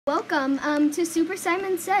Welcome to Super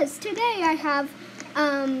Simon Says. Today I have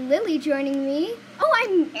Lily joining me. Oh,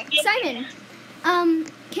 I'm Simon.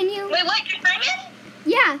 Can you... Wait, what? You're Simon?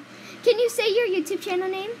 Yeah. Can you say your YouTube channel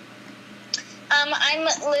name? I'm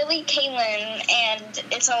Lily Kaylen, and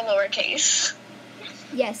it's all lowercase.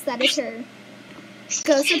 Yes, that is her.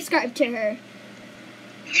 Go subscribe to her.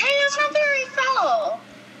 Hey, that's not very fellow.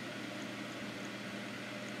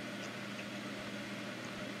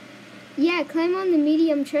 Yeah, climb on the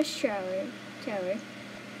medium trust tower.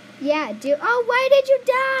 Yeah, do... Oh, why did you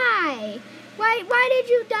die? Why did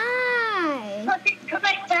you die? Because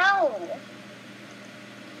I fell.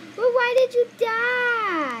 Well, why did you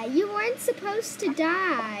die? You weren't supposed to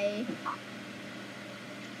die.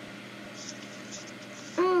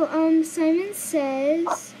 Oh, Simon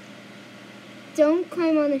says don't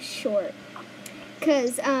climb on the short.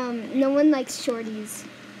 Because, no one likes shorties.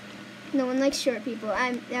 No one likes short people.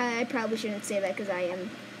 I probably shouldn't say that because I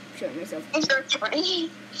am short myself. You're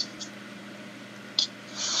shorty.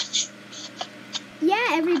 Yeah,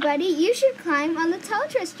 everybody, you should climb on the tall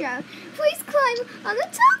trust tower. Please climb on the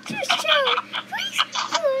tall trust tower. Please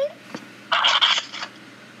climb.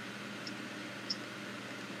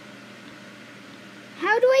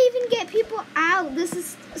 How do I even get people out? This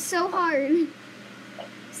is so hard.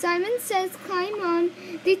 Simon says climb on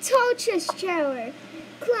the tall trust tower.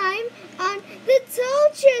 Climb on the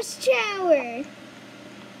tall trust tower.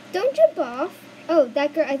 Don't jump off. Oh,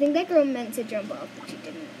 that girl. I think that girl meant to jump off, but she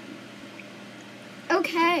didn't.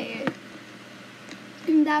 Okay.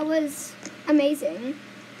 That was amazing.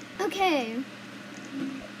 Okay.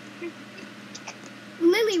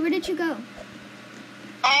 Lily, where did you go?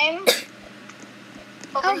 I'm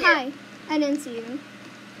Oh, here. hi. I didn't see you.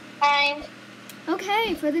 I'm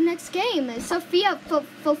Okay, for the next game is Sophia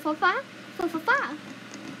Fofa.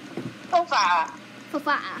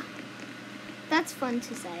 That's fun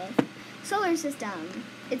to say. Solar system.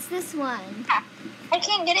 It's this one. I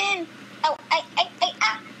can't get in. Oh,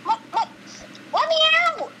 what? Let me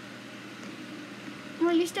out.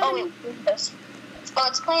 Well, you're still in. It's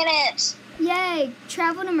planets. Yay!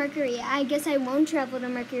 Travel to Mercury. I guess I won't travel to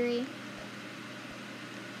Mercury.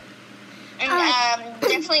 And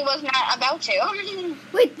definitely was not about to.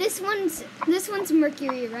 Wait, this one's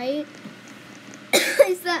Mercury, right?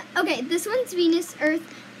 Is that okay? This one's Venus, Earth,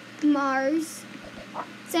 Mars.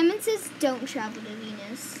 Simon says don't travel to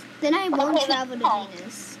Venus. Then I won't travel to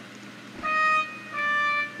Venus.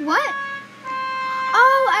 What?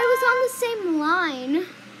 Oh, I was on the same line.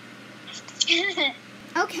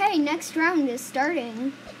 Okay, next round is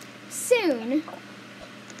starting soon.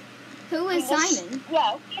 Who is Simon?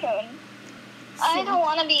 Yeah, soon. I don't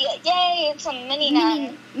want to be. Yay! It's a mini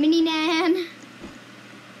nan. Mini Nan.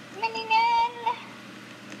 Mini nan.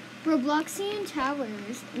 Robloxian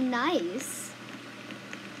towers. Nice.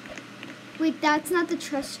 Wait, that's not the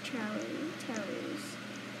trust towers.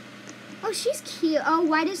 Oh, she's cute. Oh,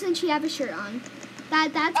 why doesn't she have a shirt on?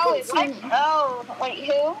 That's concerning. Oh, wait,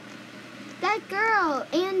 who? That girl,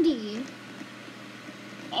 Andy.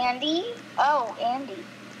 Andy? Oh, Andy.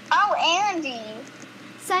 Oh, Andy.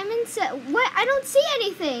 Simon said, what? I don't see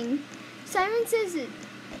anything. Simon says,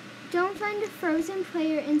 don't find a frozen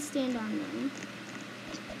player and stand on them.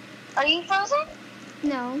 Are you frozen?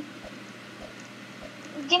 No.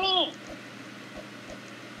 Give me.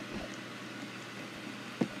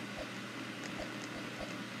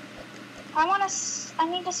 I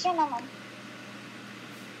need to stand on them.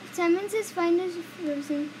 Simon says find a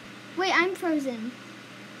frozen. Wait, I'm frozen.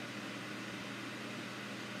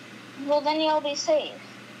 Well, then you'll be safe.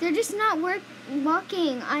 They're just not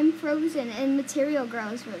walking. I'm frozen and Material Girl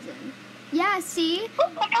is frozen. Yeah, see? Oh,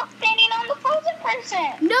 I'm not standing on the frozen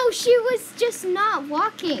person. No, she was just not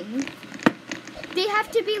walking. They have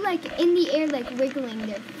to be like in the air, like wiggling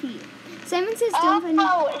their feet. Simon says don't find.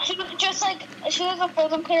 Oh, she was just like she was a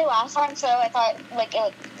frozen player last time, so I thought like it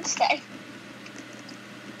would stay.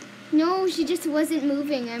 No, she just wasn't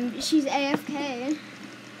moving. She's AFK.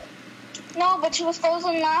 No, but she was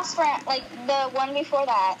frozen last round, like the one before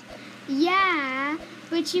that. Yeah,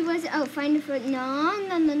 but she was. Oh, find a frozen. No,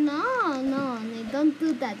 don't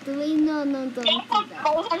do that. No, don't do that.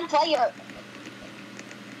 Frozen player.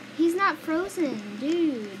 He's not frozen,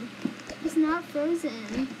 dude. He's not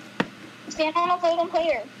frozen. Stand on a frozen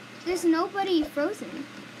player. There's nobody frozen.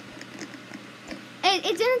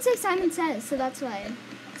 It didn't say Simon Says, so that's why.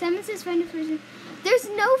 Simon says find a frozen. There's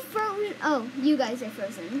no frozen. Oh, you guys are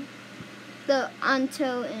frozen. The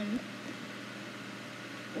Anto and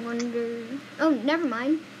Wonder. Oh, never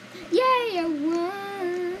mind. Yay, I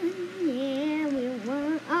won. Yeah, we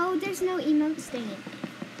won. Oh, there's no emote stain.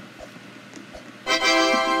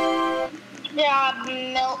 Yeah,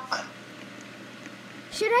 milk.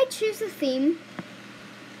 Should I choose a theme?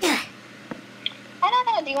 I don't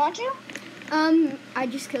know. Do you want to? I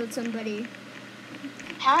just killed somebody.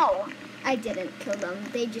 How? I didn't kill them.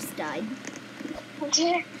 They just died.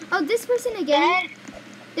 Okay. Oh, this person again?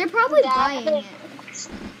 They're probably buying it.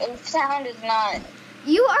 The sound is not.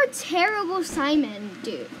 You are terrible, Simon,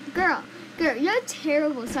 dude. Girl, you're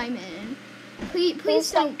terrible, Simon. Please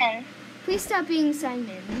stop being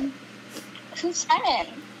Simon. Who's Simon?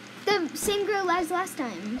 The same girl as last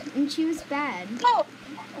time, and she was bad. No.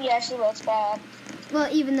 Yeah, she was bad. Well,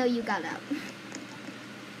 even though you got out.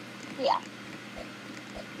 Yeah.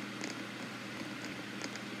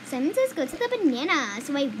 Simon says go to the banana,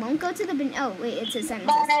 so I won't go to the banana. Oh, wait, it says Simon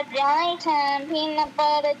says. Butter jelly time, peanut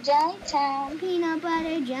butter jelly time. Peanut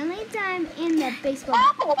butter jelly time in the baseball.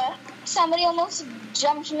 Oh, somebody almost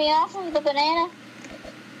jumped me off of the banana.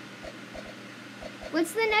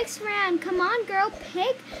 What's the next round? Come on, girl,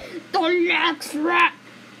 pick the next round.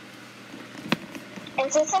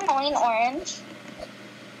 Is this annoying orange?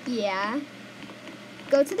 Yeah.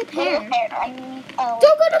 Go to the Go pear. to the pear. Don't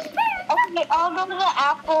go to the pear. Okay, I'll go to the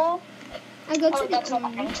apple. I go to Oh, that's the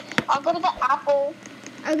orange. orange. I'll go to the apple.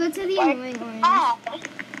 I'll go to the annoying orange. Ah.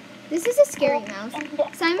 This is a scary mouth.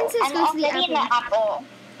 Simon says I'm go to the already in the apple. apple.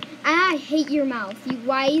 I hate your mouth.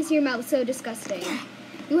 Why is your mouth so disgusting?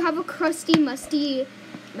 You have a crusty, musty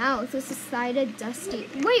mouth with a side of dusty.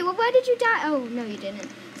 Wait, well, why did you die? Oh, no, you didn't.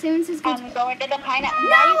 Simon says go to... I'm going to the pineapple. No,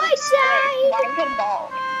 I died! Why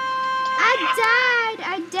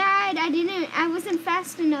I died. I wasn't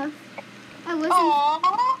fast enough. I wasn't...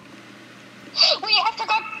 Aww. We have to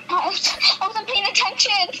go. I wasn't paying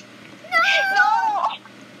attention. No.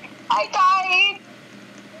 I died.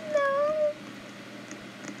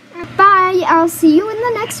 No. Bye. I'll see you in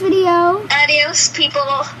the next video. Adios,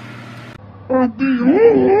 people.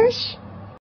 Adios.